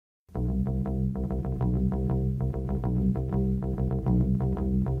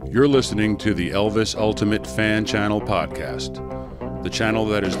You're listening to the Elvis Ultimate Fan Channel podcast, the channel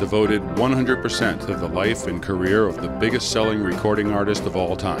that is devoted 100% to the life and career of the biggest selling recording artist of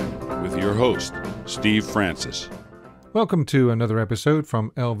all time, with your host, Steve Francis. Welcome to another episode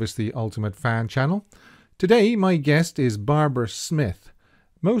from Elvis the Ultimate Fan Channel. Today, my guest is Barbara Smith.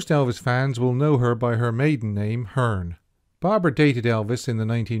 Most Elvis fans will know her by her maiden name, Hearn. Barbara dated Elvis in the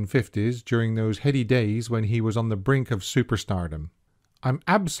 1950s during those heady days when he was on the brink of superstardom. I'm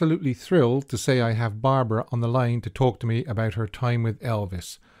absolutely thrilled to say I have Barbara on the line to talk to me about her time with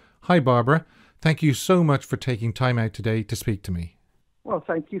Elvis. Hi, Barbara. Thank you so much for taking time out today to speak to me. Well,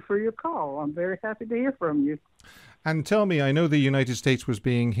 thank you for your call. I'm very happy to hear from you. And tell me, I know the United States was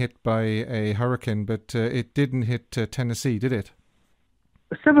being hit by a hurricane, but it didn't hit Tennessee, did it?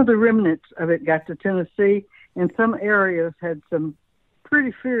 Some of the remnants of it got to Tennessee, and some areas had some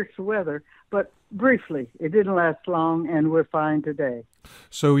pretty fierce weather, but briefly. It didn't last long, and we're fine today.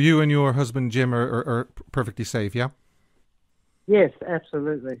 So you and your husband, Jim, are perfectly safe, yeah? Yes,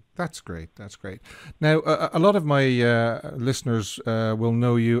 absolutely. That's great. That's great. Now, a lot of my listeners will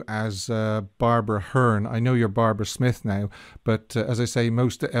know you as Barbara Hearn. I know you're Barbara Smith now, but as I say,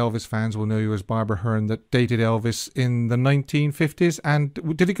 most Elvis fans will know you as Barbara Hearn that dated Elvis in the 1950s. And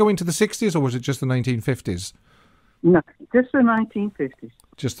did it go into the 60s, or was it just the 1950s? No, just the 1950s.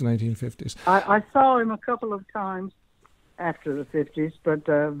 Just the 1950s. I saw him a couple of times after the 50s, but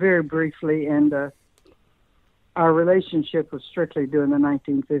very briefly, and our relationship was strictly during the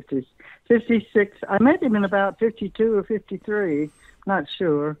 1950s. 56, I met him in about 52 or 53, not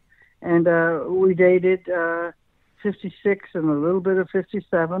sure, and we dated 56 and a little bit of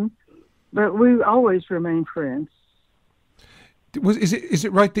 57, but we always remained friends. Is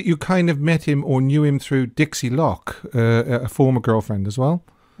it right that you kind of met him or knew him through Dixie Locke, a former girlfriend as well?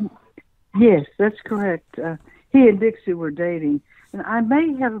 Yes, that's correct. He and Dixie were dating, and I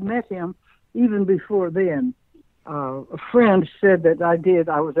may have met him even before then. A friend said that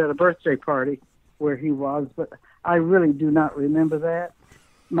I was at a birthday party where he was, but I really do not remember that.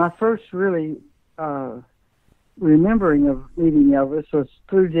 My first really remembering of meeting Elvis was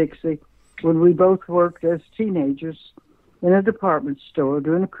through Dixie when we both worked as teenagers in a department store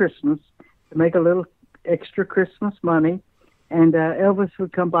during Christmas to make a little extra Christmas money, and Elvis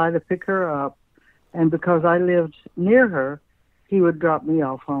would come by to pick her up, and because I lived near her, he would drop me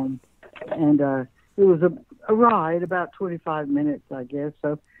off home, and it was a ride, about 25 minutes, I guess,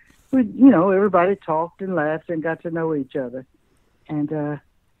 so we, everybody talked and laughed and got to know each other, and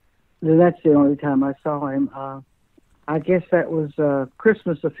that's the only time I saw him. I guess that was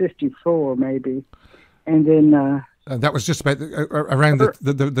Christmas of 54, maybe, and then that was just about around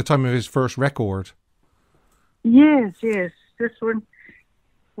the time of his first record. Yes. This one,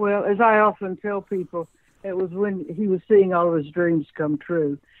 well, as I often tell people, it was when he was seeing all of his dreams come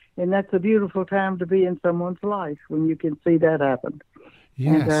true. And that's a beautiful time to be in someone's life when you can see that happen.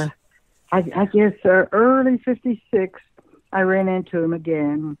 Yes. And I guess early 56, I ran into him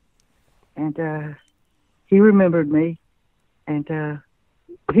again. And he remembered me. And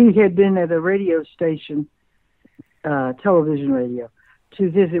he had been at a radio station, television radio, to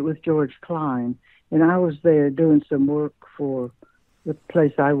visit with George Klein. And I was there doing some work for the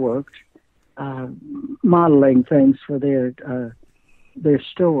place I worked, modeling things for their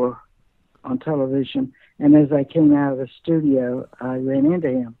store on television. And as I came out of the studio, I ran into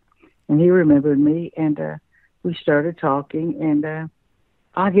him. And he remembered me, and we started talking. And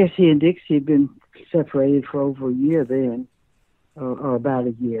I guess he and Dixie had been separated for over a year then, or about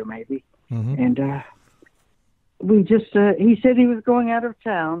a year maybe. Mm-hmm. And we just, he said he was going out of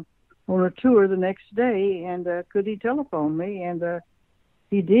town on a tour the next day, and could he telephone me? And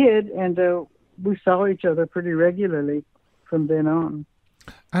he did, and we saw each other pretty regularly from then on.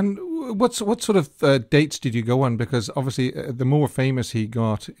 And what sort of dates did you go on? Because obviously the more famous he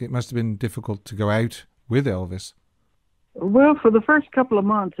got, it must have been difficult to go out with Elvis. Well, for the first couple of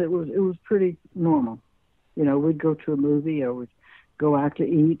months, it was pretty normal. We'd go to a movie or we'd go out to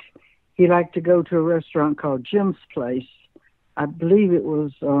eat. He liked to go to a restaurant called Jim's Place. I believe it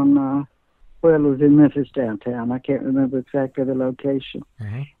was on, it was in Memphis downtown. I can't remember exactly the location.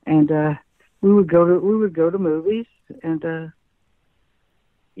 Mm-hmm. And we would go to movies and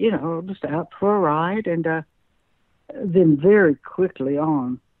just out for a ride. And then very quickly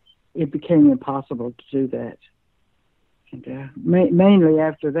on, it became impossible to do that. And mainly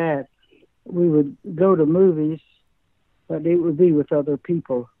after that, we would go to movies, but it would be with other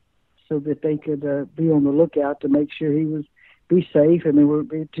people so that they could be on the lookout to make sure he was be safe and there wouldn't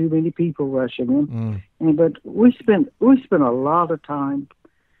be too many people rushing him. But we spent a lot of time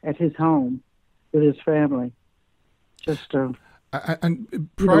at his home with his family. Just And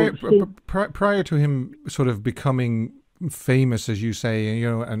prior to him sort of becoming famous, as you say, you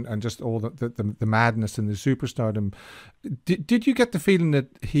know, and just all the madness and the superstardom, did you get the feeling that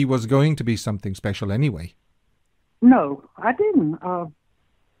he was going to be something special anyway? No, I didn't.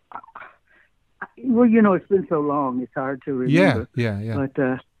 Well, you know, it's been so long; it's hard to remember. Yeah.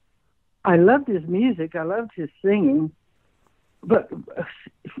 But I loved his music. I loved his singing. But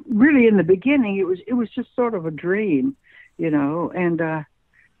really, in the beginning, it was just sort of a dream, you know. And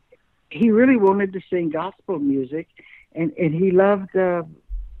he really wanted to sing gospel music, and he loved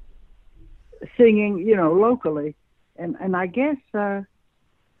singing, you know, locally. And I guess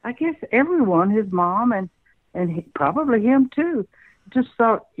everyone, his mom and probably him too, just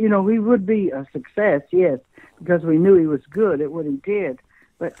thought, you know, he would be a success, yes, because we knew he was good at what he did.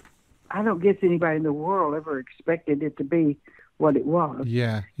 But I don't guess anybody in the world ever expected it to be what it was.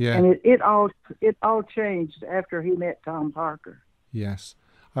 Yeah. And it all changed after he met Tom Parker. Yes.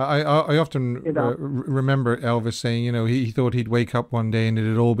 I often remember Elvis saying, you know, he thought he'd wake up one day and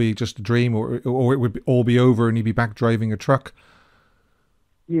it'd all be just a dream, or it would all be over and he'd be back driving a truck.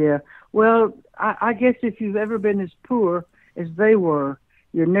 Yeah. Well, I guess if you've ever been as poor as they were,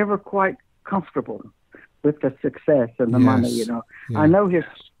 you're never quite comfortable with the success and the money, you know. Yeah. I know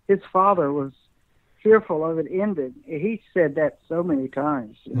his father was fearful of it ended. He said that so many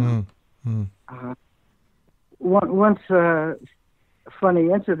times. You know? Once funny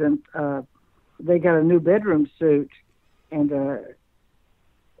incident, they got a new bedroom suit, and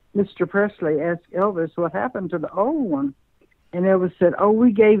Mr. Presley asked Elvis what happened to the old one, and Elvis said, "Oh,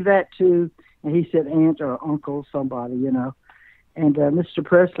 we gave that to," and he said aunt or uncle, somebody, you know. And Mr.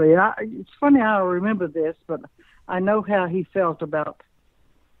 Presley, it's funny how I remember this, but I know how he felt about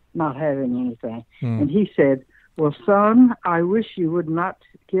not having anything. And he said, "Well, son, I wish you would not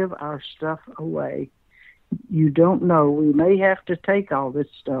give our stuff away. You don't know, we may have to take all this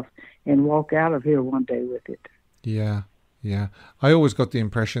stuff and walk out of here one day with it." Yeah. I always got the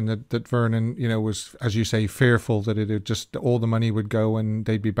impression that Vernon, you know, was, as you say, fearful that it just all the money would go and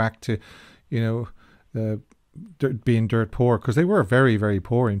they'd be back to, you know, being dirt poor, because they were very, very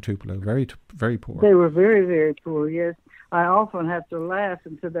poor in Tupelo, very, very poor. They were very, very poor. Yes, I often have to laugh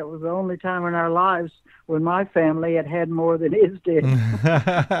and say that was the only time in our lives when my family had more than his did.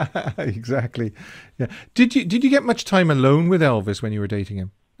 Exactly. Yeah. Did you get much time alone with Elvis when you were dating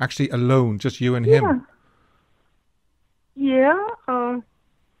him? Actually, alone, just you and him. Yeah.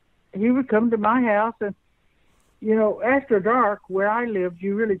 He would come to my house, and you know, after dark, where I lived,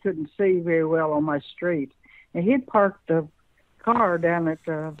 you really couldn't see very well on my street. And he'd parked the car down at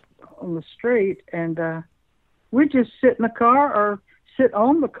on the street, and we'd just sit in the car or sit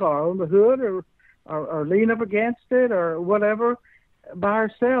on the car, on the hood, or lean up against it or whatever, by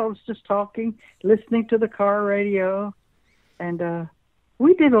ourselves, just talking, listening to the car radio. And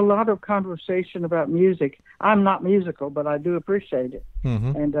we did a lot of conversation about music. I'm not musical, but I do appreciate it.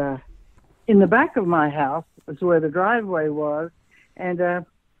 And in the back of my house is where the driveway was, and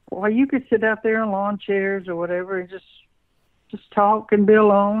well, you could sit out there in lawn chairs or whatever and just talk and be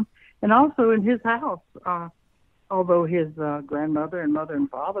alone. And also in his house, although his grandmother and mother and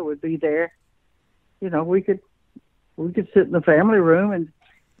father would be there, you know, we could sit in the family room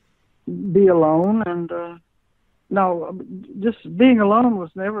and be alone. And no, just being alone was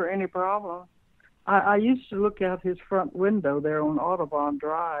never any problem. I used to look out his front window there on Audubon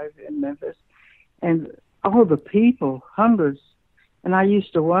Drive in Memphis, and all the people, hundreds. And I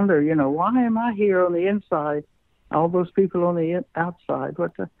used to wonder, you know, why am I here on the inside? All those people on the outside.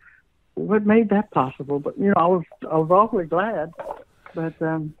 What made that possible? But you know, I was awfully glad. But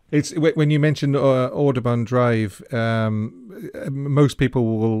it's when you mentioned Audubon Drive. Most people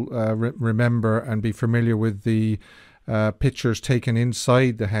will remember and be familiar with the pictures taken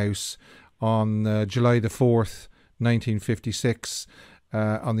inside the house on July the 4th, 1956.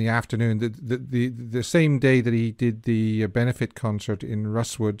 On the afternoon, the same day that he did the benefit concert in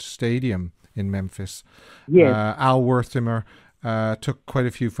Russwood Stadium in Memphis. Yes. Al Wertheimer took quite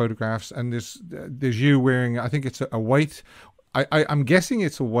a few photographs, and there's you wearing, I think it's a white. I'm guessing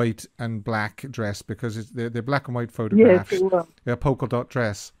it's a white and black dress, because they're black and white photographs. Yes, it was. A polka dot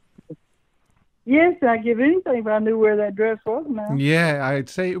dress. Yes, I'd give anything if I knew where that dress was now. Yeah, I'd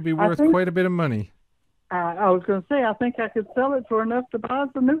say it would be worth quite a bit of money. I was going to say, I think I could sell it for enough to buy us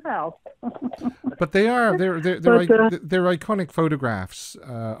a new house. But they're iconic photographs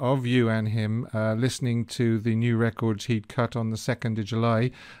of you and him listening to the new records he'd cut on the 2nd of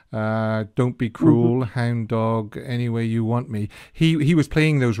July. Don't Be Cruel, Hound Dog, Any Way You Want Me. He was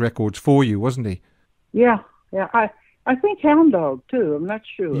playing those records for you, wasn't he? Yeah. I think Hound Dog too. I'm not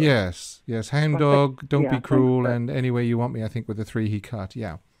sure. Yes, Hound Dog, Don't Be I Cruel, so. and Any Way You Want Me, I think, were the three he cut,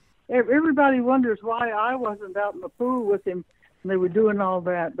 yeah. Everybody wonders why I wasn't out in the pool with him and they were doing all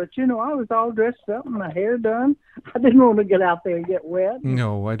that. But, I was all dressed up and my hair done. I didn't want to get out there and get wet.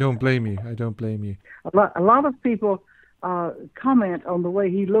 No, I don't blame you. A lot of people comment on the way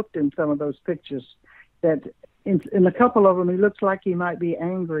he looked in some of those pictures, that in a couple of them he looks like he might be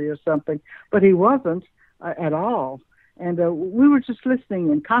angry or something, but he wasn't at all. And we were just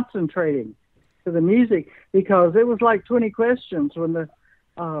listening and concentrating to the music, because it was like 20 questions when the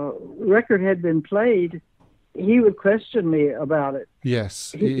record had been played. He would question me about it.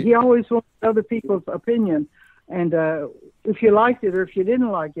 Yes. He always wanted other people's opinion. And if you liked it or if you didn't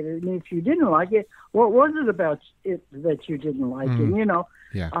like it, and if you didn't like it, what was it about it that you didn't like? And,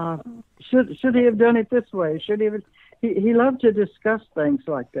 should he have done it this way? Should he have? He loved to discuss things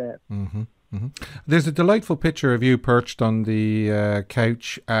like that. Mm-hmm. Mm-hmm. There's a delightful picture of you perched on the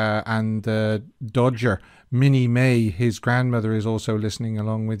couch, and Dodger, Minnie May, his grandmother, is also listening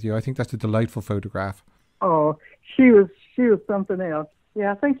along with you. I think that's a delightful photograph. Oh, she was something else.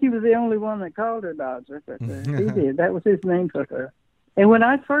 Yeah, I think he was the only one that called her Dodger, but he did. That was his name for her. And when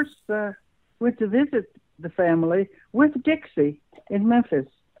I first went to visit the family with Dixie in Memphis,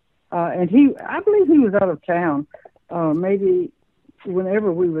 and I believe he was out of town, maybe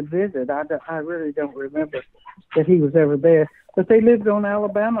whenever we would visit. I really don't remember that he was ever there. But they lived on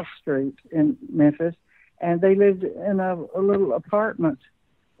Alabama Street in Memphis, and they lived in a little apartment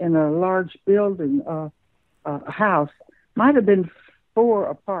in a large building, a house. Might have been 4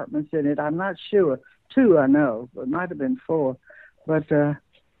 apartments in it. I'm not sure. 2 I know, but it might have been 4. But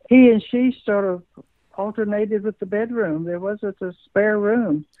he and she sort of alternated with the bedroom. There wasn't a spare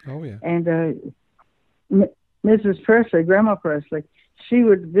room. Oh, yeah. And Mrs. Presley, Grandma Presley, she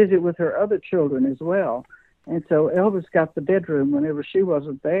would visit with her other children as well. And so Elvis got the bedroom whenever she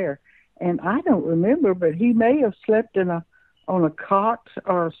wasn't there. And I don't remember, but he may have slept on a cot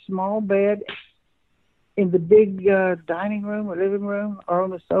or a small bed in the big dining room or living room or on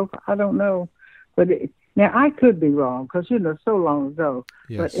the sofa. I don't know. But now I could be wrong because, so long ago.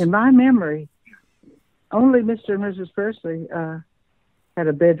 Yes. But in my memory, only Mr. and Mrs. Presley had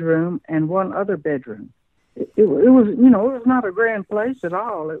a bedroom and one other bedroom. It was, it was not a grand place at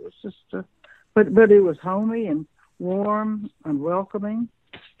all. It was just, but it was homey and warm and welcoming.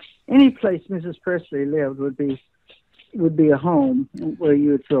 Any place Mrs. Presley lived would be a home where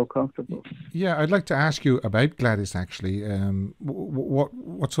you would feel comfortable. Yeah, I'd like to ask you about Gladys, actually.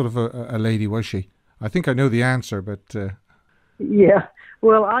 What sort of a lady was she? I think I know the answer, but... Yeah,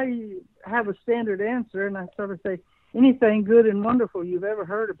 well, I have a standard answer, and I sort of say, anything good and wonderful you've ever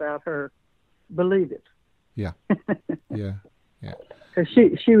heard about her, believe it. Yeah, yeah. Because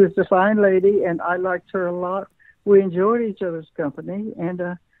she was a fine lady, and I liked her a lot. We enjoyed each other's company,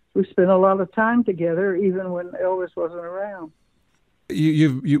 and we spent a lot of time together, even when Elvis wasn't around.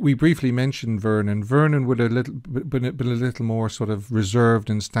 We briefly mentioned Vernon. Vernon would have been a little more sort of reserved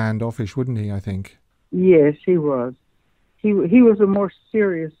and standoffish, wouldn't he? I think. Yes, he was. He was a more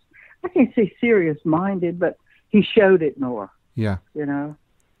serious. I can't say serious-minded, but he showed it more. Yeah.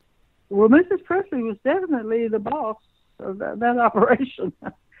 Well, Mrs. Presley was definitely the boss of that operation,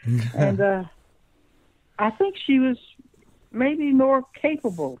 and I think she was maybe more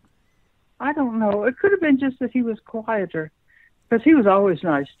capable. I don't know. It could have been just that he was quieter, because he was always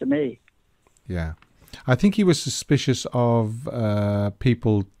nice to me. Yeah. I think he was suspicious of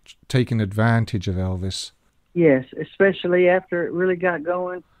people taking advantage of Elvis. Yes, especially after it really got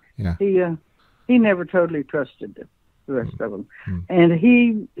going. Yeah. He never totally trusted the rest of them. And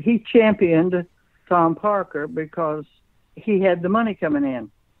he championed Tom Parker because he had the money coming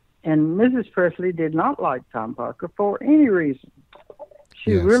in. And Mrs. Presley did not like Tom Parker for any reason.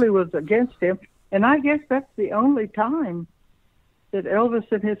 She really was against him. And I guess that's the only time that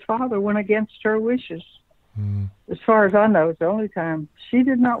Elvis and his father went against her wishes. As far as I know, it's the only time. She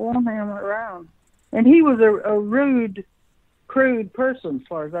did not want him around. And he was a rude, crude person, as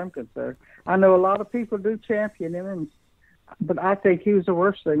far as I'm concerned. I know a lot of people do champion him, but I think he was the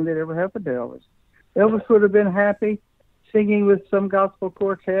worst thing that ever happened to Elvis. Elvis would have been happy singing with some gospel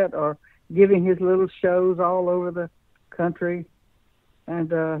quartet or giving his little shows all over the country,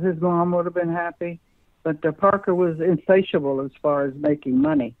 and his mom would have been happy. But Parker was insatiable as far as making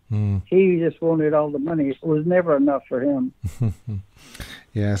money. He just wanted all the money. It was never enough for him.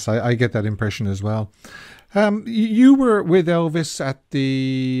 Yes, I get that impression as well. You were with Elvis at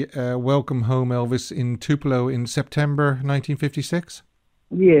the Welcome Home Elvis in Tupelo in September 1956?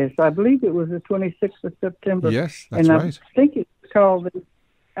 Yes, I believe it was the 26th of September. Yes, that's right. I think it's called the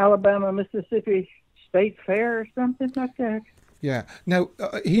Alabama-Mississippi state fair or something like that. Yeah. Now,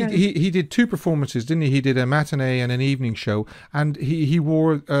 he did two performances, didn't he? He did a matinee and an evening show, and he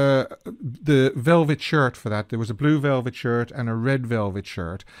wore the velvet shirt for that. There was a blue velvet shirt and a red velvet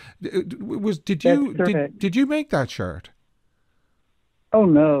shirt. Did you make that shirt? Oh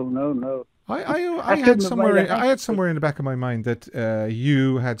no. I had somewhere in the back of my mind that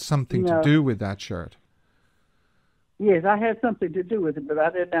you had something to do with that shirt. Yes, I had something to do with it, but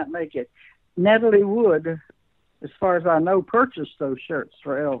I did not make it. Natalie Wood, as far as I know, purchased those shirts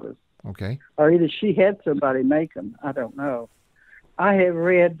for Elvis. Okay. Or either she had somebody make them. I don't know. I have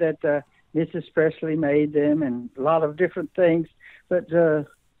read that Mrs. Presley made them and a lot of different things, but no,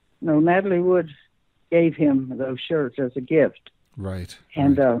 Natalie Wood gave him those shirts as a gift. Right.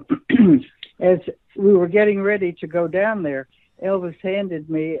 And as we were getting ready to go down there, Elvis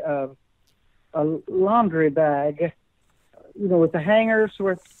handed me a laundry bag, with the hangers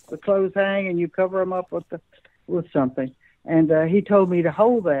where the clothes hang and you cover them up with something. And he told me to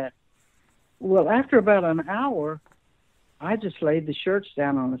hold that. Well, after about an hour, I just laid the shirts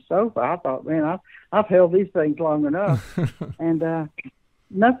down on the sofa. I thought, man, I've held these things long enough. And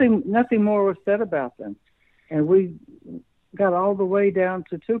nothing more was said about them. And we got all the way down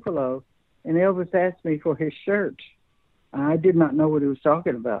to Tupelo, and Elvis asked me for his shirt. I did not know what he was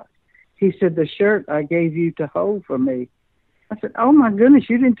talking about. He said, the shirt I gave you to hold for me. I said, oh, my goodness,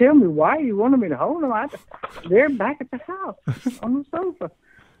 you didn't tell me why you wanted me to hold them. They're back at the house on the sofa.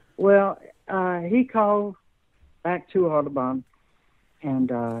 Well, he called back to Audubon, and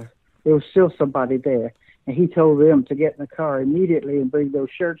there was still somebody there. And he told them to get in the car immediately and bring those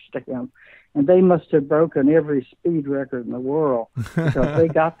shirts to him. And they must have broken every speed record in the world because they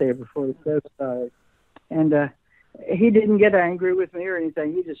got there before the show started. And he didn't get angry with me or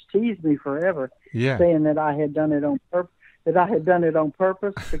anything. He just teased me forever, saying that I had done it on purpose.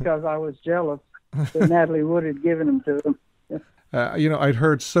 Because I was jealous that Natalie Wood had given them to him. I'd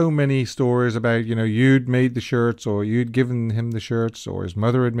heard so many stories about, you'd made the shirts or you'd given him the shirts or his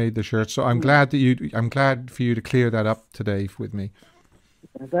mother had made the shirts. So I'm glad for you to clear that up today with me.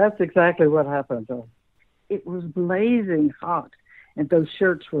 That's exactly what happened. It was blazing hot, and those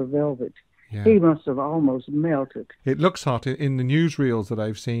shirts were velvet. Yeah. He must have almost melted. It looks hot. In the newsreels that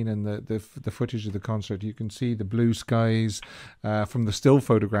I've seen and the footage of the concert, you can see the blue skies from the still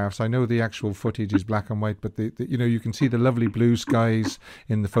photographs. I know the actual footage is black and white, but you can see the lovely blue skies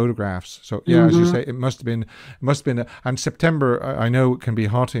in the photographs. So as you say, it must have been. And September, I know, can be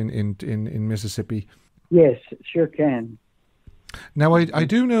hot in Mississippi. Yes, it sure can. Now I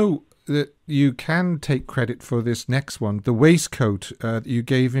do know that you can take credit for this next one, the waistcoat that you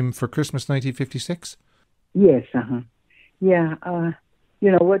gave him for Christmas 1956. Yes, yeah.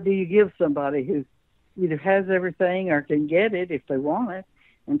 What do you give somebody who either has everything or can get it if they want it?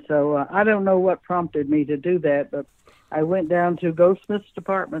 And so I don't know what prompted me to do that, but I went down to Goldsmith's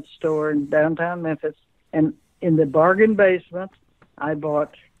department store in downtown Memphis, and in the bargain basement, I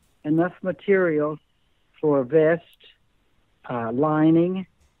bought enough material for a vest, lining,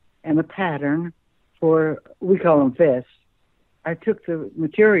 and a pattern for, we call them vests. I took the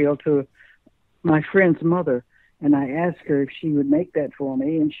material to my friend's mother, and I asked her if she would make that for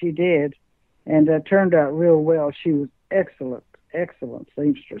me, and she did, and it turned out real well. She was excellent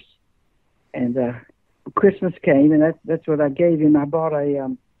seamstress. And Christmas came, and that's what I gave him. I bought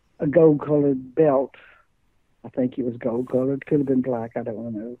a gold-colored belt. I think it was gold-colored. Could have been black. I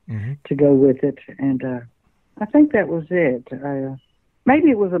don't know. To go with it, and I think that was it.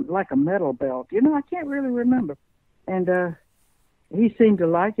 Maybe it was like a metal belt. I can't really remember. And he seemed to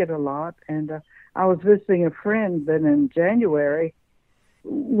like it a lot. And I was visiting a friend then in January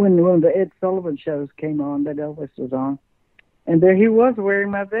when one of the Ed Sullivan shows came on that Elvis was on. And there he was wearing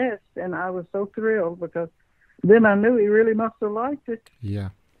my vest. And I was so thrilled because then I knew he really must have liked it. Yeah.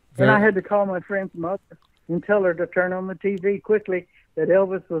 And I had to call my friend's mother and tell her to turn on the TV quickly that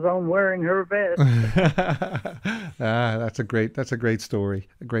Elvis was on wearing her vest. That's a great story.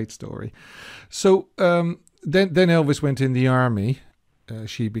 A great story. So then Elvis went in the army.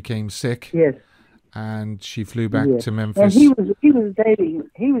 She became sick. Yes. And she flew back to Memphis. And he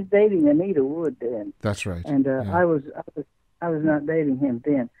was dating Anita Wood then. That's right. And I was not dating him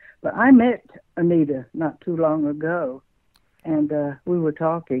then. But I met Anita not too long ago, and we were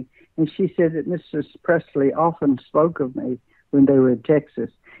talking, and she said that Mrs. Presley often spoke of me when they were in Texas,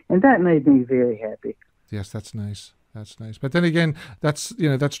 and that made me very happy. Yes, that's nice. That's nice. But then again, that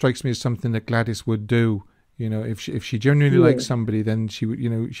strikes me as something that Gladys would do. If she genuinely liked somebody, then she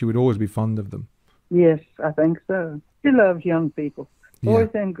would always be fond of them. Yes, I think so. She loves young people, boys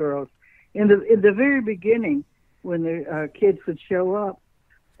and girls. In the very beginning, when the kids would show up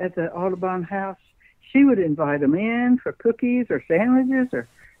at the Audubon house, she would invite them in for cookies or sandwiches or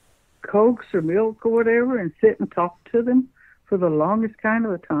Cokes or milk or whatever, and sit and talk to them for the longest kind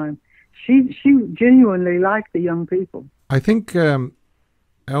of a time. She genuinely liked the young people. I think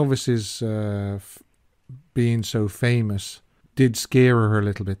Elvis's being so famous did scare her a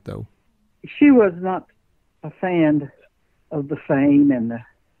little bit, though. She was not a fan of the fame and the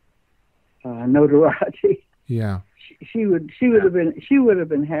notoriety. Yeah. She would have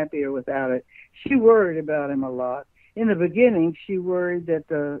been happier without it. She worried about him a lot. In the beginning, she worried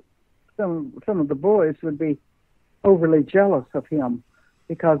that some of the boys would be overly jealous of him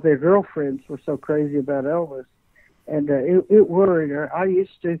because their girlfriends were so crazy about Elvis, and it worried her. I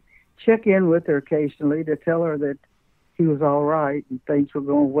used to check in with her occasionally to tell her that he was all right and things were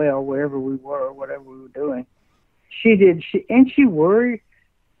going well wherever we were, whatever we were doing. She did. She worried.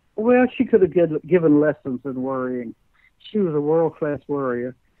 Well, she could have given lessons in worrying. She was a world-class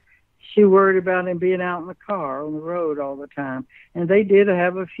worrier. She worried about him being out in the car on the road all the time, and they did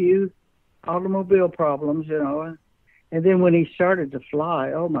have a few automobile problems, and then when he started to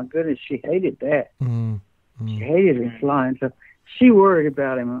fly, oh my goodness, she hated that. She hated him flying, so she worried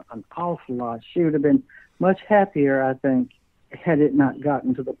about him an awful lot. She would have been much happier, I think, had it not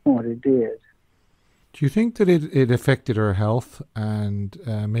gotten to the point it did. Do you think that it affected her health and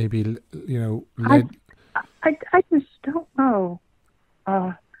maybe, led... I just don't know.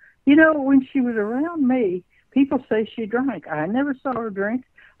 When she was around me, people say she drank. I never saw her drink.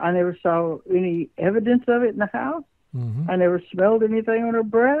 I never saw any evidence of it in the house. Mm-hmm. I never smelled anything on her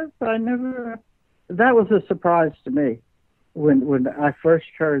breath. That was a surprise to me when I first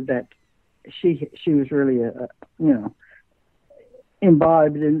heard that she was really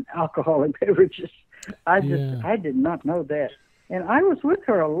imbibed in alcoholic beverages. I did not know that. And I was with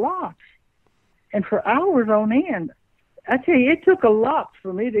her a lot and for hours on end. I tell you, it took a lot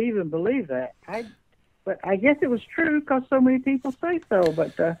for me to even believe that. But I guess it was true because so many people say so.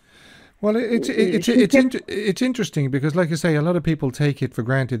 But well, it's interesting because, like I say, a lot of people take it for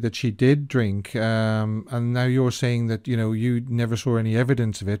granted that she did drink, and now you're saying that you never saw any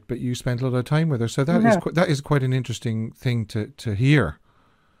evidence of it, but you spent a lot of time with her. So that is quite an interesting thing to hear.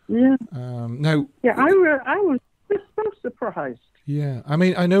 Yeah. Now. Yeah, I was just so surprised. Yeah, I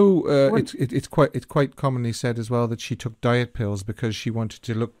mean, I know it's quite commonly said as well that she took diet pills because she wanted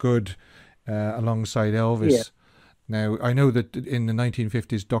to look good alongside Elvis. Yeah. Now, I know that in the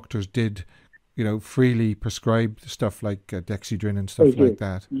 1950s, doctors did, freely prescribe stuff like Dexedrine and stuff like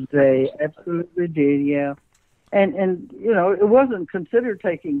that. They absolutely did, yeah. And it wasn't considered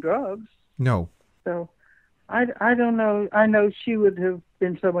taking drugs. No. So, I don't know. I know she would have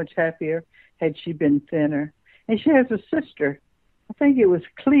been so much happier had she been thinner. And she has a sister. I think it was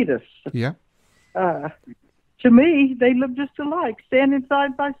Cletus. Yeah. To me, they look just alike, standing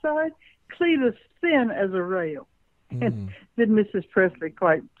side by side. Cletus thin as a rail, and then Mrs. Presley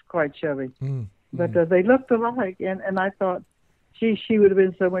quite chubby. But they looked alike, and I thought, she would have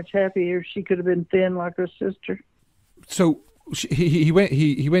been so much happier if she could have been thin like her sister. So he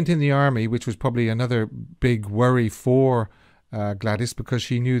went in the army, which was probably another big worry for Gladys because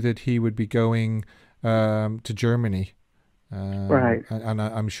she knew that he would be going to Germany. Right, and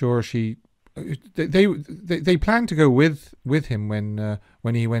I'm sure they planned to go with him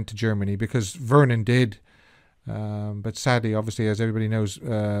when he went to Germany because Vernon did, but sadly, obviously, as everybody knows,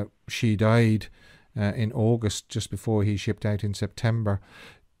 she died in August just before he shipped out in September.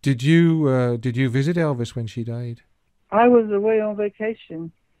 Did you visit Elvis when she died? I was away on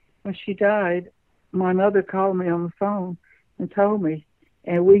vacation when she died. My mother called me on the phone and told me,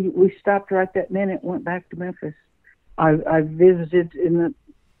 and we stopped right that minute, went back to Memphis. I visited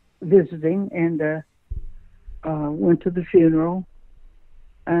visiting and went to the funeral,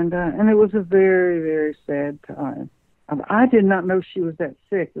 and it was a very, very sad time. I did not know she was that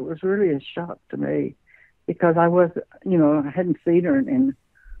sick. It was really a shock to me because I hadn't seen her in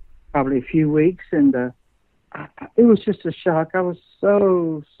probably a few weeks, and it was just a shock. I was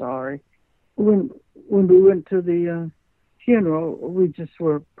so sorry. When we went to the funeral, we just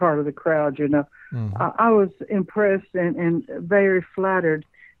were part of the crowd, Mm-hmm. I was impressed and very flattered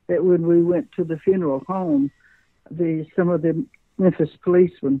that when we went to the funeral home, some of the Memphis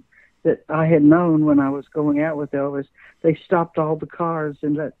policemen that I had known when I was going out with Elvis, they stopped all the cars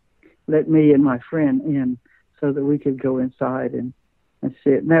and let me and my friend in so that we could go inside and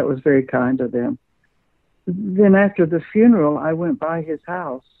sit. And that was very kind of them. Then after the funeral, I went by his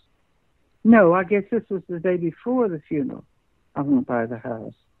house. No, I guess this was the day before the funeral. I went by the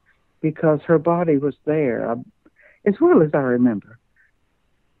house because her body was there, as well as I remember.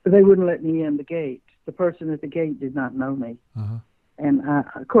 They wouldn't let me in the gate. The person at the gate did not know me. Uh-huh. And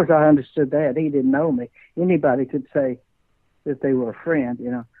of course, I understood that. He didn't know me. Anybody could say that they were a friend,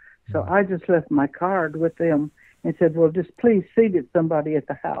 you know. So I just left my card with them and said, well, just please see that somebody at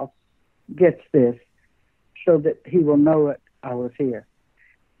the house gets this so that he will know it I was here.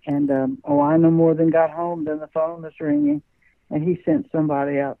 And, I no more than got home, then the phone was ringing, and he sent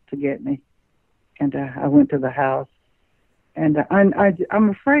somebody out to get me. And I went to the house. And I'm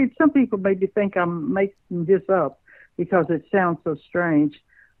afraid some people maybe think I'm making this up because it sounds so strange,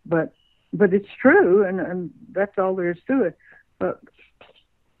 but it's true, and that's all there is to it. But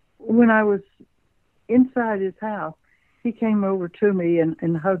when I was inside his house, he came over to me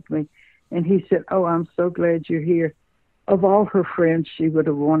and hugged me, and he said, "Oh, I'm so glad you're here. Of all her friends, she would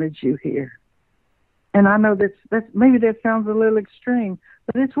have wanted you here." And I know that's maybe that sounds a little extreme,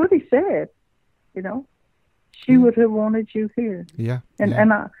 but it's what he said, you know. She would have wanted you here. Yeah.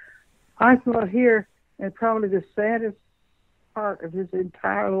 And I thought here, and probably the saddest part of his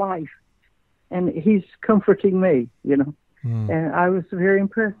entire life, and he's comforting me, you know. And I was very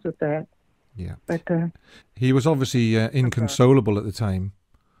impressed with that. Yeah. But he was obviously inconsolable at the time.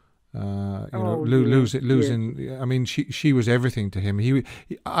 Losing. Yes. I mean, she was everything to him.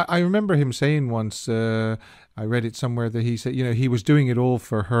 I remember him saying once. I read it somewhere that he said, you know, he was doing it all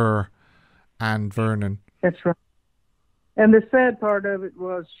for her and Vernon. That's right. And the sad part of it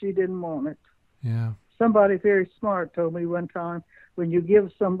was she didn't want it. Yeah. Somebody very smart told me one time, when you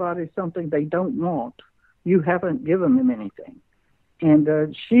give somebody something they don't want, you haven't given them anything.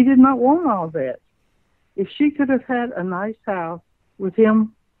 And she did not want all that. If she could have had a nice house with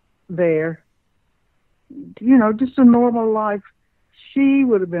him there, you know, just a normal life, she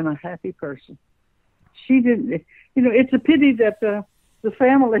would have been a happy person. She didn't, you know, it's a pity that the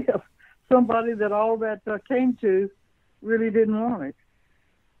family of somebody that all that came to really didn't want it.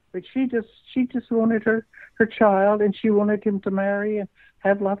 But she just wanted her child, and she wanted him to marry and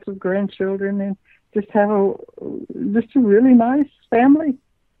have lots of grandchildren and just have a really nice family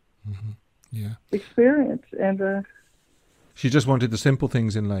experience. And she just wanted the simple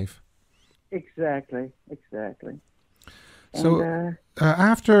things in life. Exactly. So and,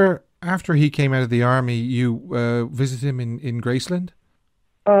 after he came out of the army, you visited him in Graceland?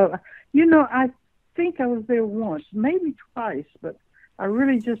 You know, I think I was there once, maybe twice, but I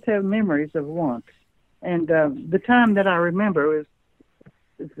really just have memories of once. And the time that I remember was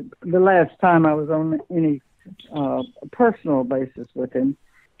the last time I was on any personal basis with him.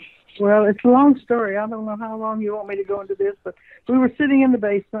 Well, it's a long story. I don't know how long you want me to go into this, but we were sitting in the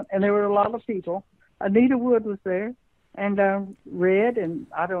basement, and there were a lot of people. Anita Wood was there, and Red, and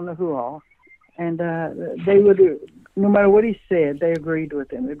I don't know who all. And they would, no matter what he said, they agreed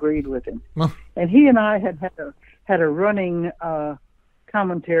with him. Well. And he and I had a running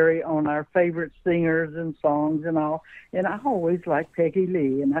commentary on our favorite singers and songs and all. And I always liked Peggy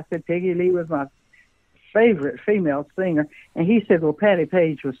Lee, and I said Peggy Lee was my favorite female singer. And he said, well, Patty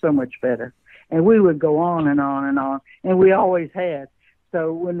Page was so much better. And we would go on and on and on, and we always had.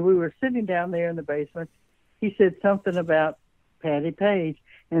 So when we were sitting down there in the basement, he said something about Patty Page.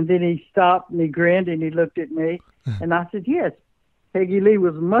 And then he stopped and he grinned and he looked at me. And I said, yes, Peggy Lee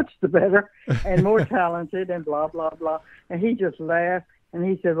was much the better and more talented and blah, blah, blah. And he just laughed. And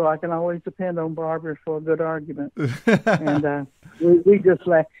he said, well, I can always depend on Barbara for a good argument. And we just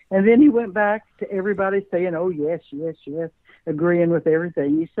laughed. And then he went back to everybody saying, oh, yes, agreeing with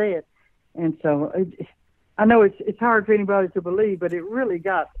everything you said. And so I know it's hard for anybody to believe, but it really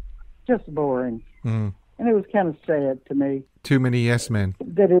got just boring. Mm. And it was kind of sad to me. Too many yes men.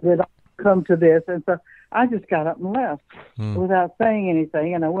 That it had come to this. And so I just got up and left without saying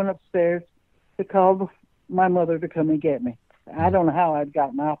anything. And I went upstairs to call my mother to come and get me. I don't know how I'd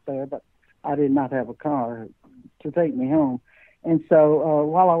gotten out there, but I did not have a car to take me home. And so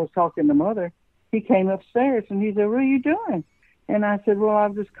while I was talking to Mother, he came upstairs and he said, what are you doing? And I said, well,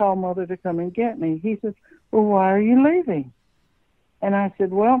 I've just called Mother to come and get me. He said, well, why are you leaving? And I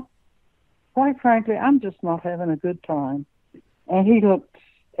said, well, quite frankly, I'm just not having a good time. And he looked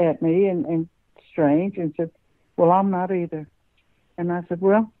at me and strange and said, well, I'm not either. And I said,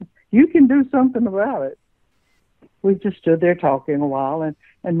 well, you can do something about it. We just stood there talking a while,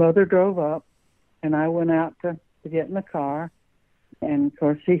 and Mother drove up, and I went out to get in the car. And, of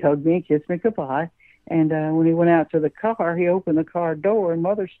course, he hugged me and kissed me goodbye. And when he went out to the car, he opened the car door, and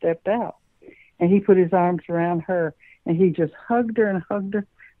Mother stepped out. And he put his arms around her, and he just hugged her and hugged her.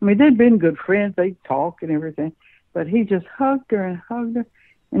 I mean, they'd been good friends. They'd talk and everything. But he just hugged her and hugged her.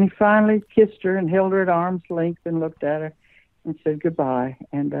 And he finally kissed her and held her at arm's length and looked at her and said goodbye.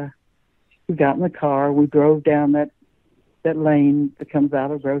 And we got in the car. We drove down that lane that comes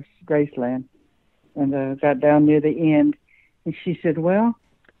out of Graceland, and got down near the end. And she said, well,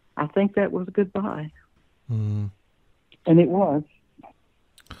 I think that was goodbye. Mm. And it was.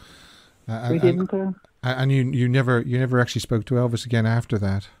 We didn't. And you never actually spoke to Elvis again after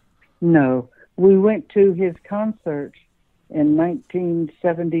that? No. We went to his concert in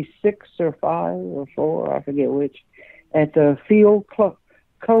 1976 or 5 or 4, I forget which, at the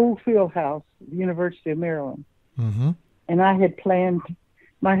Cole Field House, University of Maryland. Mm-hmm. And I had planned,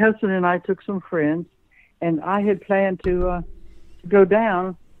 my husband and I took some friends, and I had planned to go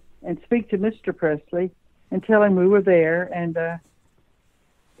down and speak to Mr. Presley and tell him we were there, and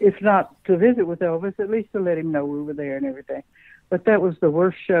if not to visit with Elvis, at least to let him know we were there and everything. But that was the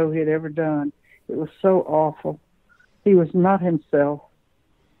worst show he had ever done. It was so awful. He was not himself.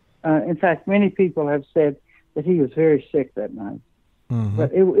 In fact, many people have said that he was very sick that night. Mm-hmm.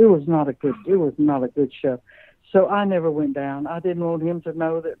 But it was not a good show. So I never went down. I didn't want him to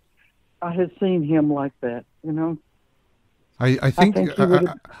know that I had seen him like that, you know. I think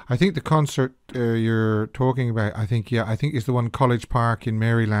the concert you're talking about, I think is the one College Park in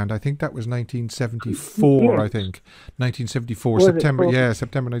Maryland. I think that was 1974. Yes. I think 1974 Was September. it? Yeah,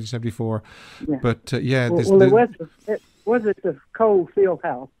 September 1974. Yeah. But yeah, it was at the Cole Field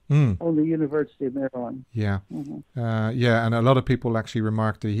House on the University of Maryland. Yeah, Mm-hmm. yeah, and a lot of people actually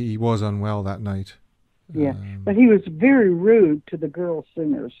remarked that he was unwell that night. Yeah, but he was very rude to the girl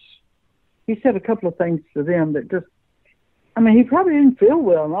singers. He said a couple of things to them that just, I mean, he probably didn't feel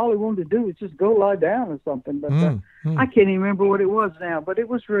well, and all he wanted to do was just go lie down or something. But I can't even remember what it was now, but it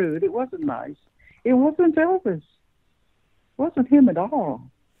was rude. It wasn't nice. It wasn't Elvis. It wasn't him at all.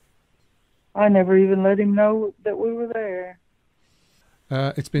 I never even let him know that we were there.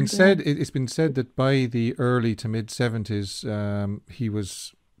 It's been said that by the early to mid 70s, he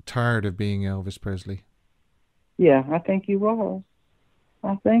was tired of being Elvis Presley. Yeah, I think he was.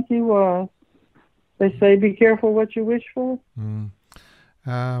 They say, be careful what you wish for. When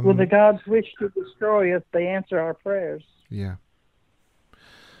the gods wish to destroy us, they answer our prayers. Yeah.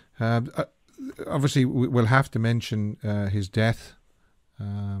 Obviously, we'll have to mention his death.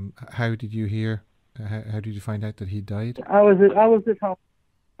 How did you hear? How did you find out that he died? I was at home.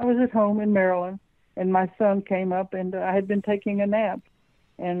 I was at home in Maryland, and my son came up, and I had been taking a nap,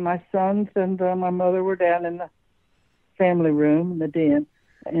 and my sons and my mother were down in the family room, in the den,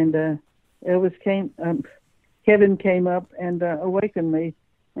 and Kevin came up and awakened me,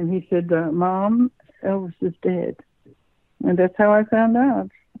 and he said, "Mom, Elvis is dead," and that's how I found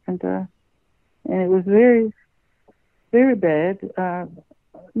out, and it was very, very bad.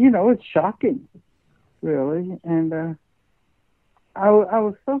 It's shocking, really, and I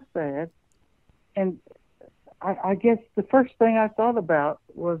was so sad, and I guess the first thing I thought about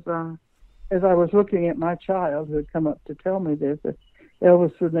was as I was looking at my child who had come up to tell me this, that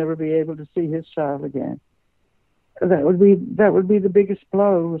Elvis would never be able to see his child again. That would be the biggest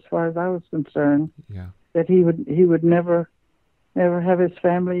blow as far as I was concerned. Yeah. That he would never have his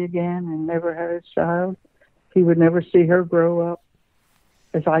family again and never have his child. He would never see her grow up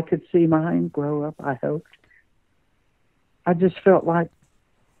as I could see mine grow up, I hoped. I just felt like,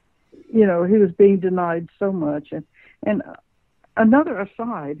 he was being denied so much. And another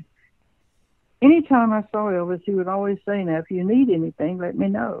aside, anytime I saw Elvis, he would always say, "Now, if you need anything, let me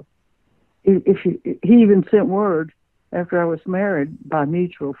know." He even sent word after I was married by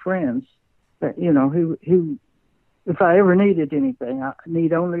mutual friends that, he if I ever needed anything, I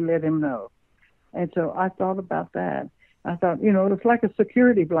need only let him know. And so I thought about that. I thought, it was like a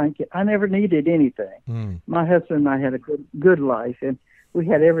security blanket. I never needed anything. My husband and I had a good life, and we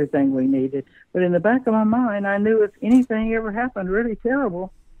had everything we needed. But in the back of my mind, I knew if anything ever happened really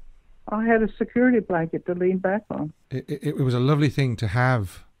terrible, I had a security blanket to lean back on. It was a lovely thing to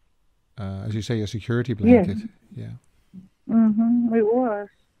have, as you say, a security blanket. Yeah. It was.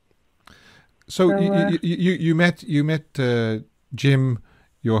 So you met Jim,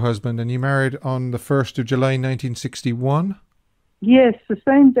 your husband, and you married on the 1st of July 1961? Yes, the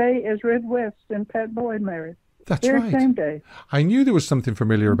same day as Red West and Pat Boyd married. That's right. Same day. I knew there was something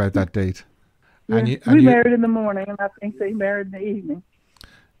familiar about that date. Yeah. We married in the morning, and I think they married in the evening.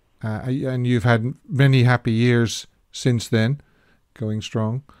 And you've had many happy years since then, going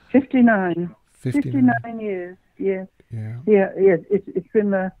strong. 59 years, yes. Yeah. It's been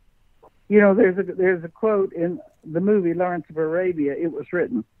the, there's a quote in the movie Lawrence of Arabia. It was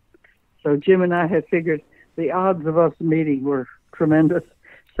written. So Jim and I had figured the odds of us meeting were tremendous,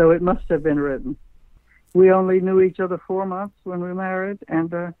 so it must have been written. We only knew each other 4 months when we married,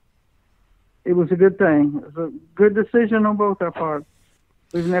 and it was a good thing. It was a good decision on both our parts.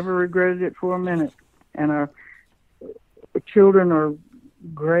 We've never regretted it for a minute. And our children are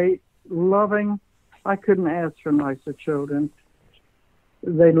great, loving, I couldn't ask for nicer children.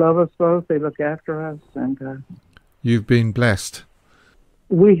 They love us both. They look after us, and You've been blessed.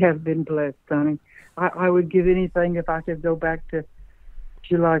 we have been blessed, honey. I would give anything if I could go back to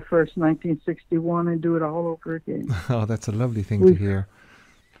July 1st, 1961 and do it all over again. Oh, that's a lovely thing to hear.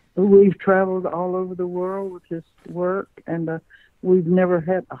 We've traveled all over the world with this work, and we've never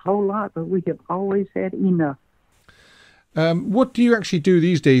had a whole lot, but we have always had enough. What do you actually do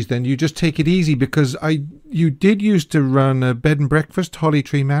these days then? You just take it easy, because you did used to run a bed and breakfast, Holly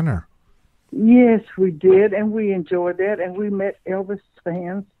Tree Manor. Yes, we did, and we enjoyed that, and we met Elvis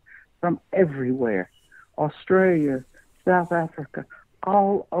fans from everywhere. Australia, South Africa,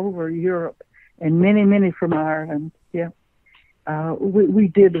 all over Europe, and many, many from Ireland. Yeah,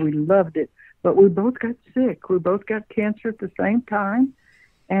 we loved it, but we both got sick. We both got cancer at the same time,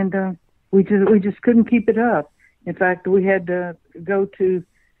 and we just couldn't keep it up. In fact, we had to go to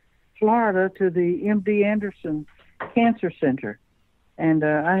Florida to the M.D. Anderson Cancer Center, and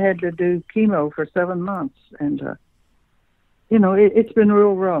I had to do chemo for 7 months, and it's been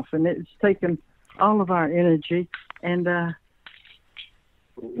real rough, and it's taken all of our energy, and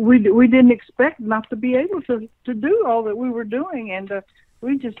we didn't expect not to be able to do all that we were doing, and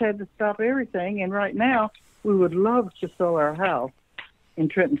we just had to stop everything. And right now, we would love to sell our house in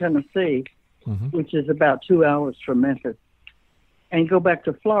Trenton, Tennessee, which is about 2 hours from Memphis, and go back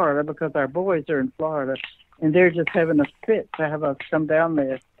to Florida because our boys are in Florida, and they're just having a fit to have us come down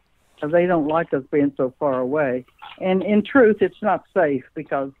there. They don't like us being so far away. And in truth, it's not safe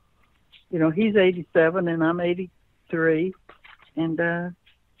because, he's 87 and I'm 83, and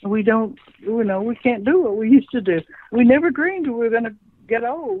we don't, we can't do what we used to do. We never dreamed we were going to get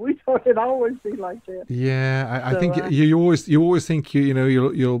old. We thought it'd always be like that. Yeah, I think you always think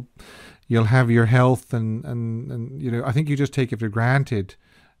you'll have your health, and I think you just take it for granted.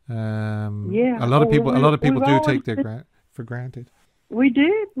 A lot of people do take for granted. We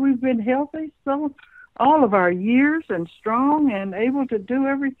did. We've been healthy so all of our years and strong and able to do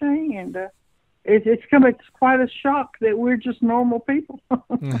everything, and it's come as quite a shock that we're just normal people.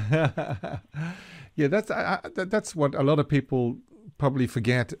 Yeah, that's what a lot of people probably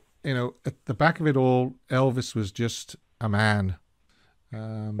forget. At the back of it all, Elvis was just a man.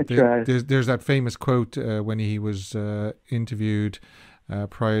 That's right. There's that famous quote when he was interviewed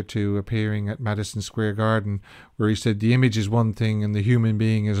prior to appearing at Madison Square Garden, where he said, "The image is one thing and the human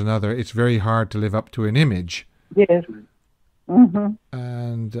being is another. It's very hard to live up to an image." Yes. And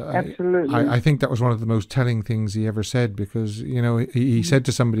absolutely. I think that was one of the most telling things he ever said, because he said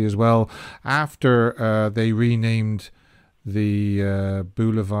to somebody as well, after they renamed the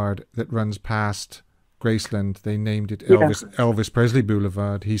boulevard that runs past Graceland, they named it Elvis Presley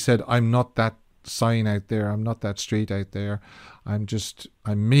Boulevard. He said, "I'm not that sign out there. I'm not that street out there. I'm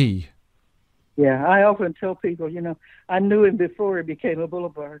me." Yeah, I often tell people, I knew him before he became a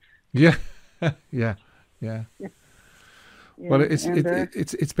boulevard. Yeah, yeah. Well,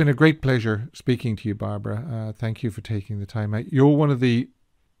 it's been a great pleasure speaking to you, Barbara. Thank you for taking the time out. You're one of the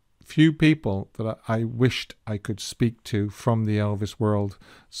few people that I wished I could speak to from the Elvis world.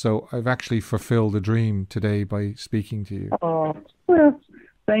 So I've actually fulfilled a dream today by speaking to you. Oh, well,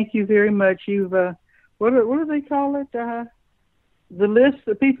 thank you very much. You've what do they call it? The list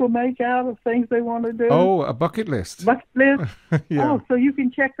that people make out of things they want to do. Oh, a bucket list. Bucket list. Yeah. Oh, so you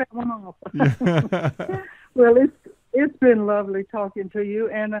can check that one off. Yeah. Well, it's been lovely talking to you,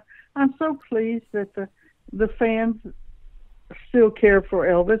 and I'm so pleased that the fans still care for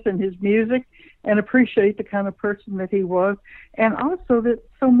Elvis and his music and appreciate the kind of person that he was, and also that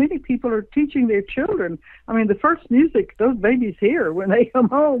so many people are teaching their children. I mean, the first music those babies hear when they come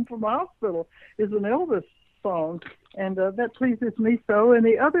home from the hospital is an Elvis song, and that pleases me so. And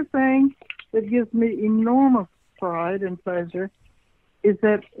the other thing that gives me enormous pride and pleasure is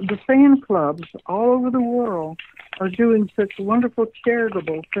that the fan clubs all over the world are doing such wonderful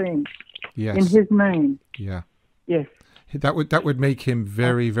charitable things in his name. Yeah. Yes. That would make him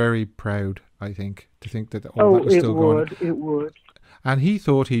very, very proud, I think, to think that that was still going. It would. And he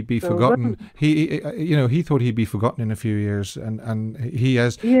thought he'd be forgotten. He thought he'd be forgotten in a few years, and he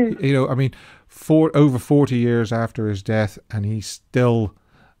has. Yes. I mean, over 40 years after his death, and he's still,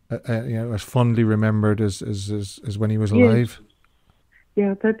 as fondly remembered as when he was alive.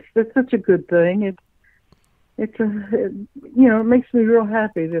 Yeah, that's such a good thing. It makes me real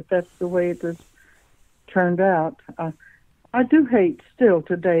happy that that's the way it has turned out. I do hate still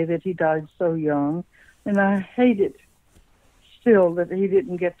today that he died so young, and I hate it still that he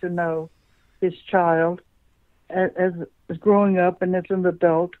didn't get to know his child as growing up and as an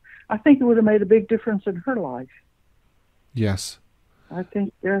adult. I think it would have made a big difference in her life. Yes. I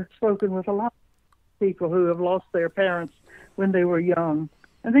think they're spoken with a lot. people who have lost their parents when they were young,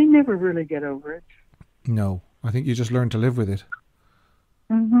 and they never really get over it. No, I think you just learn to live with it.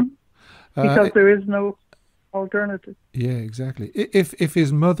 Mm-hmm. Because there is no alternative. Yeah, exactly. If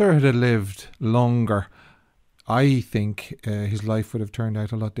his mother had lived longer, I think his life would have turned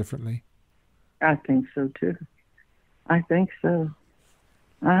out a lot differently. I think so too. I think so.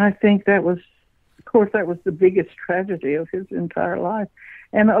 I think that was, of course, that was the biggest tragedy of his entire life.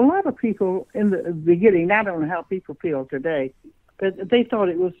 And a lot of people in the beginning, I don't know how people feel today, but they thought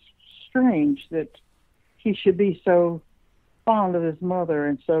it was strange that he should be so fond of his mother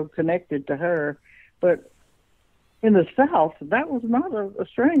and so connected to her. But in the South, that was not a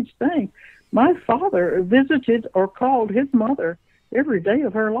strange thing. My father visited or called his mother every day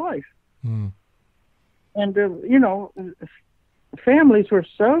of her life. Mm. And, families were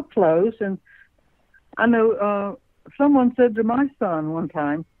so close. And I know someone said to my son one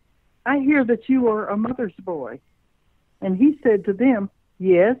time, I hear that you are a mother's boy. And he said to them,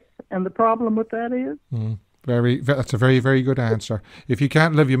 yes. And the problem with that is? That's a very, very good answer. If you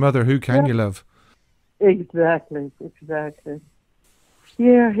can't love your mother, who can you love? Exactly.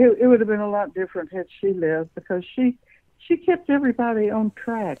 Yeah, it would have been a lot different had she lived, because she kept everybody on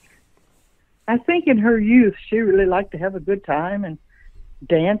track. I think in her youth, she really liked to have a good time and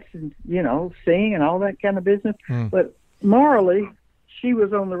dance and, sing and all that kind of business. But morally, she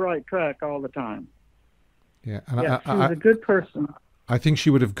was on the right track all the time. Yeah, and she was a good person. I think she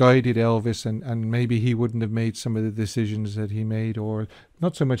would have guided Elvis, and maybe he wouldn't have made some of the decisions that he made, or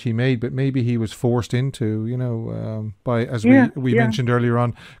not so much he made, but maybe he was forced into, by, as we mentioned earlier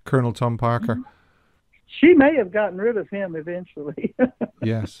on, Colonel Tom Parker. She may have gotten rid of him eventually.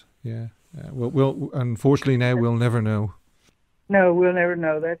 Yes, yeah. We'll unfortunately now we'll never know. No, we'll never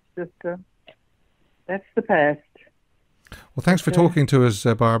know. That's just that's the past. Well, thanks for talking to us,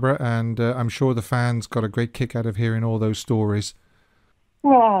 Barbara, and I'm sure the fans got a great kick out of hearing all those stories.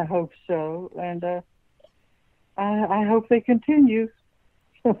 Well, I hope so, and I hope they continue.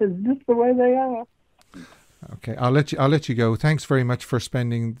 It's just the way they are. Okay, I'll let you go. Thanks very much for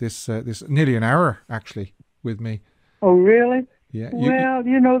spending this nearly an hour actually with me. Oh, really? Yeah.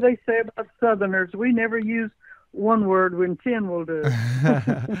 Well, they say about Southerners, we never use one word when 10 will do.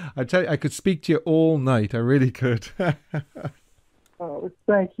 I tell you, I could speak to you all night. I really could. Oh,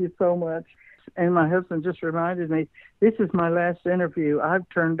 thank you so much. And my husband just reminded me, this is my last interview. I've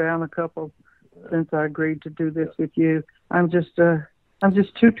turned down a couple since I agreed to do this with you. I'm just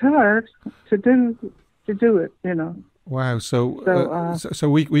too tired to do it. Wow. So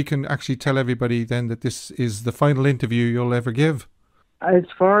we can actually tell everybody then that this is the final interview you'll ever give. As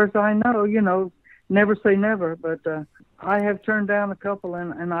far as I know, never say never, but I have turned down a couple,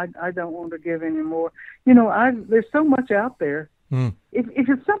 and I don't want to give any more. There's so much out there. If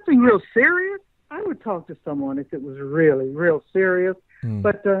it's something real serious, I would talk to someone if it was really, real serious.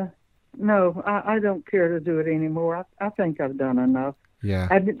 But no, I don't care to do it anymore. I think I've done enough. Yeah.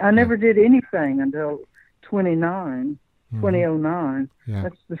 I never did anything until 2009. Yeah.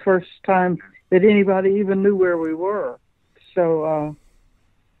 That's the first time that anybody even knew where we were. So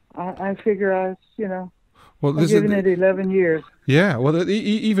I figure I've given it 11 years. Yeah, well,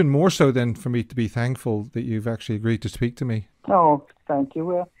 even more so than for me to be thankful that you've actually agreed to speak to me. Oh, thank you.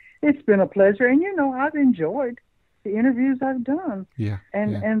 Well, it's been a pleasure, and I've enjoyed the interviews I've done. Yeah,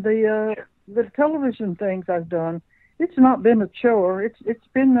 and the television things I've done. It's not been a chore. It's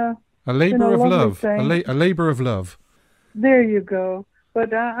been a labor of love. A labor of love. There you go.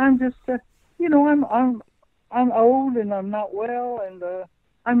 But I'm just, I'm old and I'm not well, and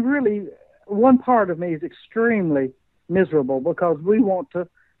I'm really, one part of me is extremely miserable because we want to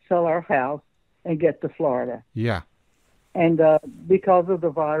sell our house and get to Florida. Yeah. And because of the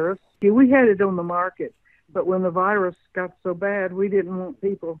virus, we had it on the market, but when the virus got so bad, we didn't want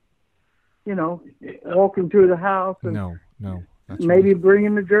people, walking through the house and no, maybe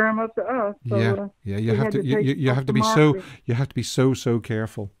bringing the germ up to us. So, you have to be so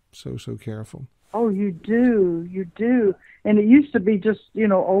careful, so careful. Oh, you do. And it used to be just,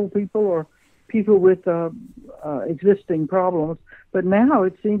 old people or people with existing problems. But now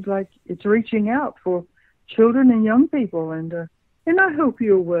it seems like it's reaching out for children and young people. And I hope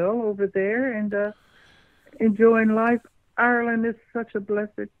you're well over there and enjoying life. Ireland is such a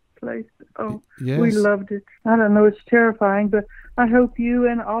blessed place. Oh, yes. We loved it. I don't know, it's terrifying, but I hope you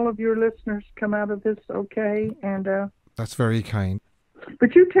and all of your listeners come out of this okay. And that's very kind.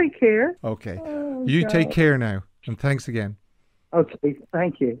 But you take care. Okay. You take care now. And thanks again. Okay.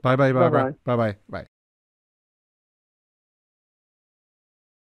 Thank you. Bye-bye, Barbara. Bye-bye. Bye.